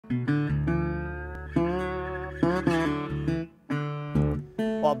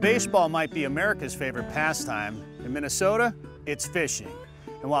While baseball might be America's favorite pastime, in Minnesota, it's fishing.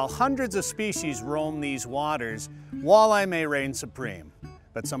 And while hundreds of species roam these waters, walleye may reign supreme.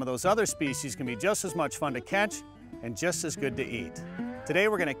 But some of those other species can be just as much fun to catch and just as good to eat. Today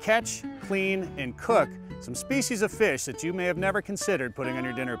we're going to catch, clean, and cook some species of fish that you may have never considered putting on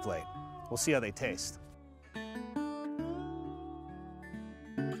your dinner plate. We'll see how they taste.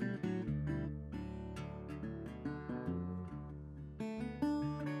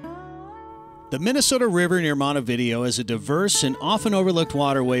 The Minnesota River near Montevideo is a diverse and often overlooked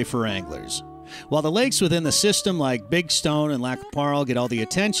waterway for anglers. While the lakes within the system like Big Stone and Lac Parle get all the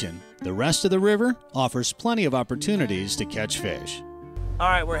attention, the rest of the river offers plenty of opportunities to catch fish. All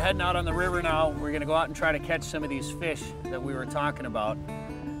right, we're heading out on the river now. We're gonna go out and try to catch some of these fish that we were talking about.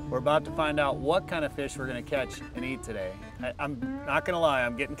 We're about to find out what kind of fish we're gonna catch and eat today. I'm not gonna lie,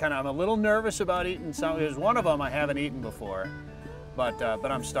 I'm a little nervous about eating some. There's one of them I haven't eaten before. But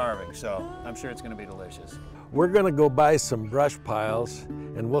I'm starving, so I'm sure it's going to be delicious. We're going to go buy some brush piles,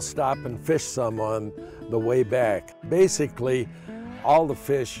 and we'll stop and fish some on the way back. Basically, all the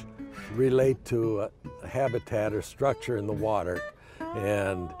fish relate to a habitat or structure in the water,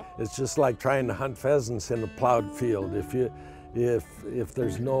 and it's just like trying to hunt pheasants in a plowed field. If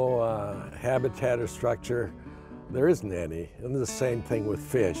there's no habitat or structure, there isn't any. And the same thing with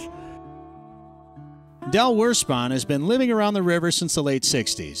fish. Del Wehrspann has been living around the river since the late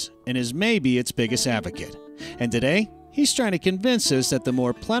 60s and is maybe its biggest advocate. And today, he's trying to convince us that the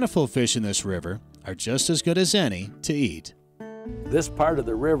more plentiful fish in this river are just as good as any to eat. This part of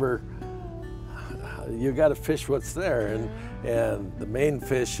the river, you got to fish what's there, and the main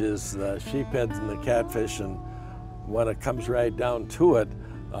fish is the sheepheads and the catfish, and when it comes right down to it,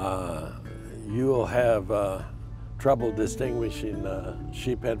 you'll have trouble distinguishing a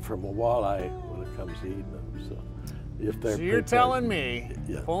sheephead from a walleye when it comes to eating them. So you're telling me,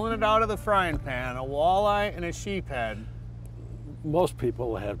 pulling it out of the frying pan, a walleye and a sheephead. Most people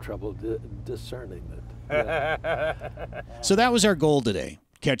will have trouble discerning it. Yeah. So that was our goal today.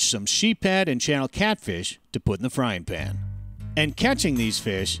 Catch some sheephead and channel catfish to put in the frying pan. And catching these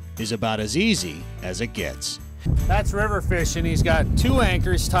fish is about as easy as it gets. That's river fishing. He's got 2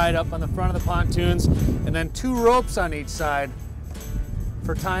 anchors tied up on the front of the pontoons and then 2 ropes on each side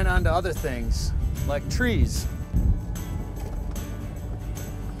for tying onto other things like trees.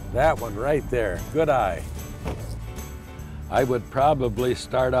 That one right there, good eye. I would probably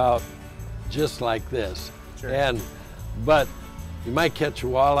start out just like this. Sure. But you might catch a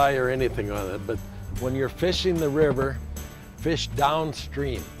walleye or anything on it, but when you're fishing the river, fish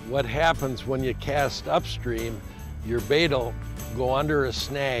downstream. What happens when you cast upstream, your bait will go under a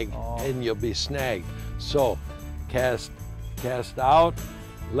snag and you'll be snagged. So cast out,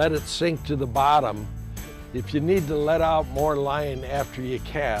 let it sink to the bottom. If you need to let out more line after you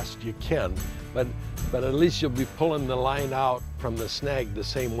cast, you can, but at least you'll be pulling the line out from the snag the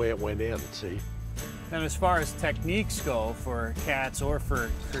same way it went in, see? And as far as techniques go for cats or for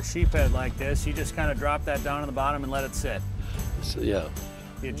sheephead like this, you just kind of drop that down on the bottom and let it sit. So, yeah.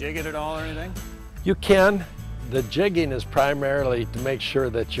 Do you jig it at all or anything? You can. The jigging is primarily to make sure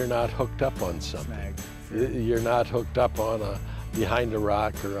that you're not hooked up on something. Snag. Sure. You're not hooked up on behind a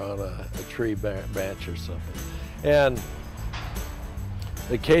rock or on a tree branch or something. And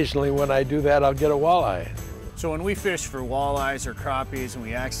occasionally when I do that, I'll get a walleye. So when we fish for walleyes or crappies and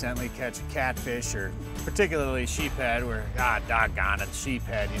we accidentally catch a catfish or particularly sheephead, we're, doggone it,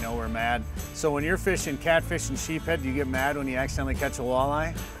 sheephead, you know, we're mad. So when you're fishing catfish and sheephead, do you get mad when you accidentally catch a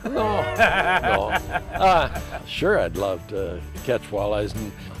walleye? No, no. Sure, I'd love to catch walleyes.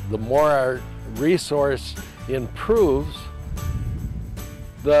 And the more our resource improves,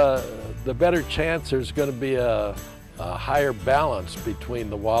 the better chance there's going to be a higher balance between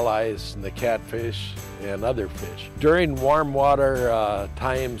the walleyes and the catfish and other fish. During warm water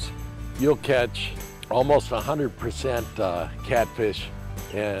times, you'll catch almost 100% catfish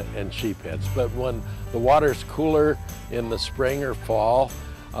and sheepheads. But when the water's cooler in the spring or fall,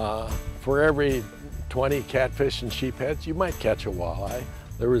 for every 20 catfish and sheepheads, you might catch a walleye.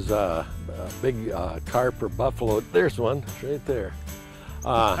 There was a big carp or buffalo. There's one right there.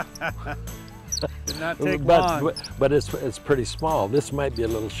 Did not take long. But it's pretty small. This might be a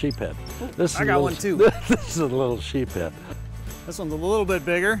little sheephead. I got one too. This is a little sheephead. This one's a little bit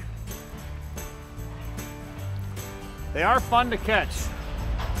bigger. They are fun to catch.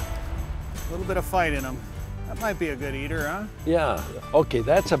 A little bit of fight in them. That might be a good eater, huh? Yeah. Okay,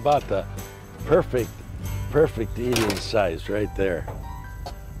 that's about the perfect eating size right there.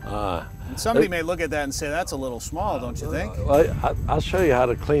 And somebody may look at that and say, that's a little small, don't you think? Well, I'll show you how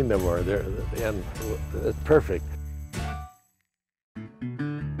to clean them, and it's perfect.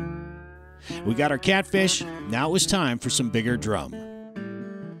 We got our catfish. Now it was time for some bigger drum.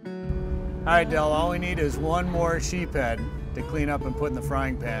 All right, Del, all we need is one more sheephead to clean up and put in the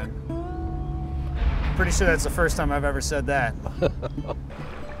frying pan. Pretty sure that's the first time I've ever said that.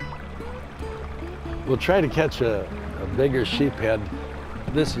 We'll try to catch a bigger sheephead.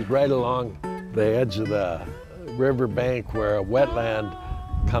 This is right along the edge of the river bank where a wetland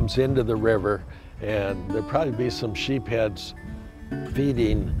comes into the river, and there'll probably be some sheepheads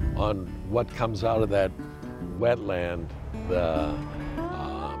feeding on what comes out of that wetland, the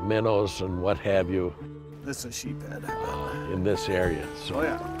minnows and what have you. This is a sheephead. In this area. So. Oh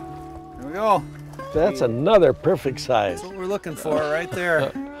yeah, here we go. That's another perfect size. That's what we're looking for right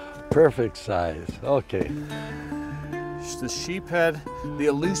there. Perfect size, okay. It's the sheephead, the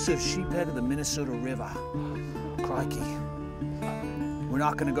elusive sheephead of the Minnesota River. Crikey. We're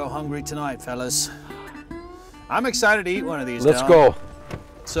not gonna go hungry tonight, fellas. I'm excited to eat one of these. Let's go.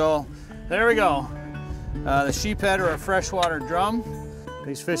 So, there we go. The sheephead or a freshwater drum.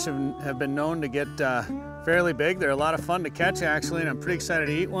 These fish have been known to get fairly big. They're a lot of fun to catch, actually, and I'm pretty excited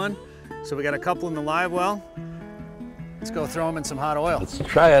to eat one. So we got a couple in the live well. Let's go throw them in some hot oil. Let's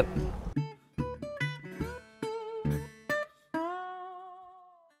try it.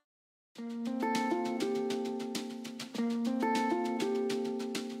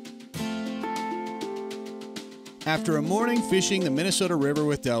 After a morning fishing the Minnesota River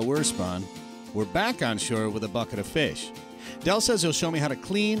with Del Wehrspann, we're back on shore with a bucket of fish. Del says he'll show me how to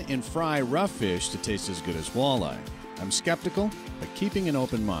clean and fry rough fish to taste as good as walleye. I'm skeptical, but keeping an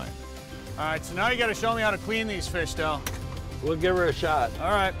open mind. All right, so now you got to show me how to clean these fish, Del. We'll give her a shot.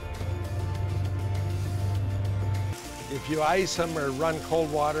 All right. If you ice them or run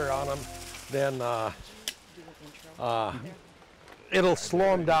cold water on them, then it'll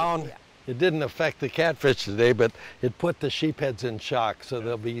slow them down. It didn't affect the catfish today, but it put the sheepheads in shock, so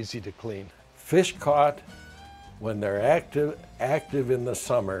they'll be easy to clean. Fish caught when they're active in the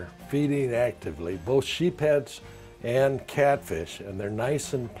summer, feeding actively, both sheepheads and catfish, and they're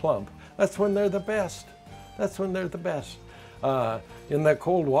nice and plump, that's when they're the best. That's when they're the best. In the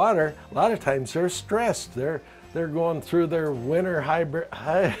cold water, a lot of times they're stressed. They're going through their winter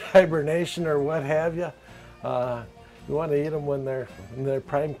hibernation or what have you. You want to eat them when they're in their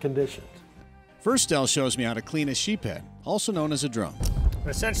prime conditions. First, Del shows me how to clean a sheephead, also known as a drum.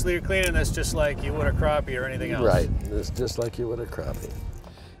 Essentially, you're cleaning this just like you would a crappie or anything else. Right, it's just like you would a crappie.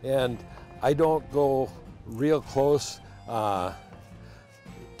 And I don't go real close to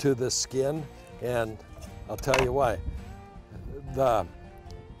the skin, and I'll tell you why. The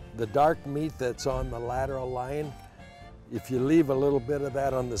dark meat that's on the lateral line, if you leave a little bit of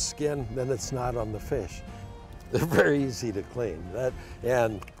that on the skin, then it's not on the fish. They're very easy to clean.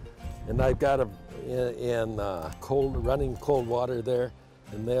 And I've got them in running cold water there,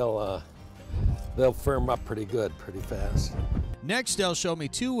 and they'll firm up pretty good, pretty fast. Next, Del showed me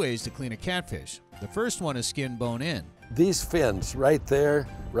two ways to clean a catfish. The first one is skin bone in. These fins, right there,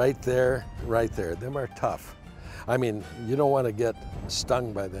 right there, right there, them are tough. I mean, you don't want to get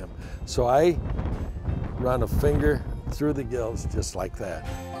stung by them. So I run a finger through the gills just like that.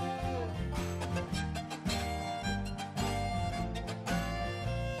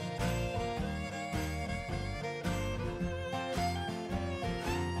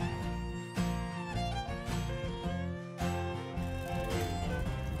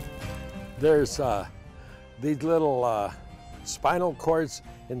 There's these little spinal cords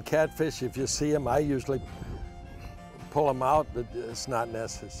in catfish. If you see them, I usually pull them out, but it's not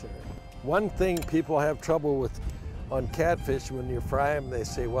necessary. One thing people have trouble with on catfish when you fry them, they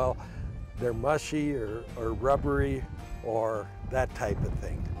say, well, they're mushy or rubbery or that type of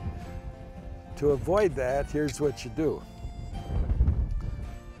thing. To avoid that, here's what you do.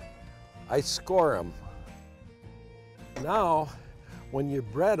 I score them. Now, when you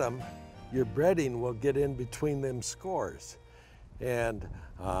bread them, your breading will get in between them scores, and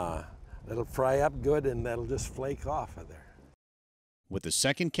it'll fry up good, and that'll just flake off of there. With the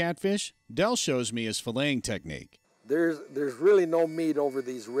second catfish, Del shows me his filleting technique. There's really no meat over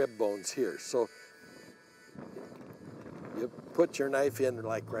these rib bones here, so you put your knife in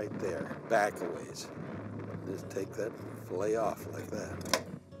like right there, back a ways. Just take that fillet off like that.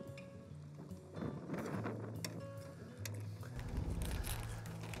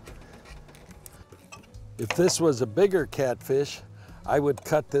 If this was a bigger catfish, I would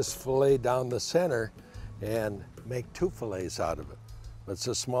cut this fillet down the center and make two fillets out of it. But it's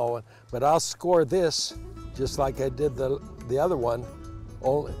a small one. But I'll score this just like I did the other one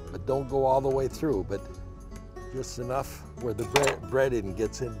but don't go all the way through, but just enough where the breading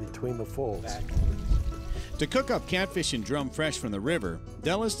gets in between the folds. To cook up catfish and drum fresh from the river,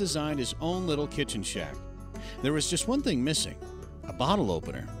 Del has designed his own little kitchen shack. There was just one thing missing, a bottle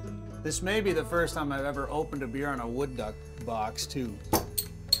opener. This may be the first time I've ever opened a beer on a wood duck box, too.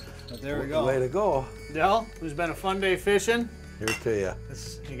 But there we go. Way to go. Del, it's been a fun day fishing. Here to you.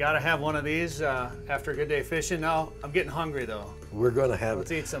 You got to have one of these after a good day fishing. Now, I'm getting hungry, though. We're going to have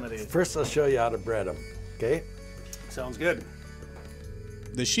Let's eat some of these. First, I'll show you how to bread them, okay? Sounds good.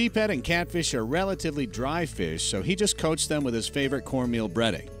 The sheephead and catfish are relatively dry fish, so he just coats them with his favorite cornmeal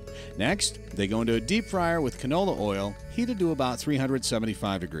breading. Next, they go into a deep fryer with canola oil, heated to about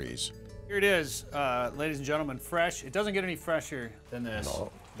 375 degrees. Here it is, ladies and gentlemen, fresh. It doesn't get any fresher than this.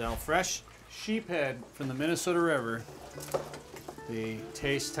 No. Now, fresh sheephead from the Minnesota River. The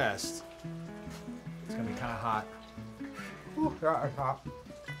taste test. It's gonna be kind of hot. Ooh, that is hot.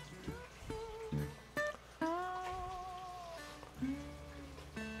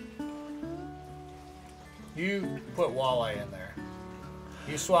 You put walleye in there.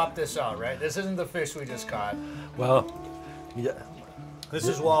 You swapped this out, right? This isn't the fish we just caught. Well, yeah. This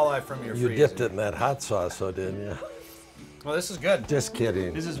is walleye from your You freezer. dipped it in that hot sauce, so didn't you? Well, this is good. Just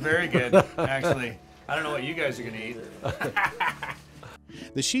kidding. This is very good, actually. I don't know what you guys are gonna eat.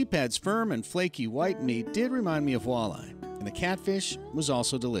 The sheephead's firm and flaky white meat did remind me of walleye, and the catfish was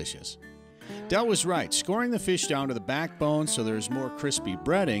also delicious. Del was right, scoring the fish down to the backbone so there's more crispy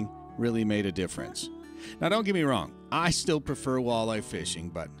breading really made a difference. Now don't get me wrong, I still prefer walleye fishing,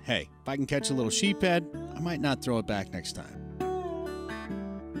 but hey, if I can catch a little sheephead, I might not throw it back next time.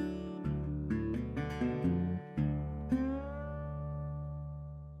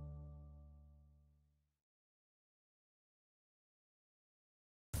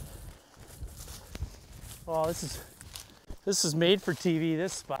 Oh, this is made for TV,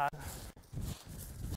 this spot.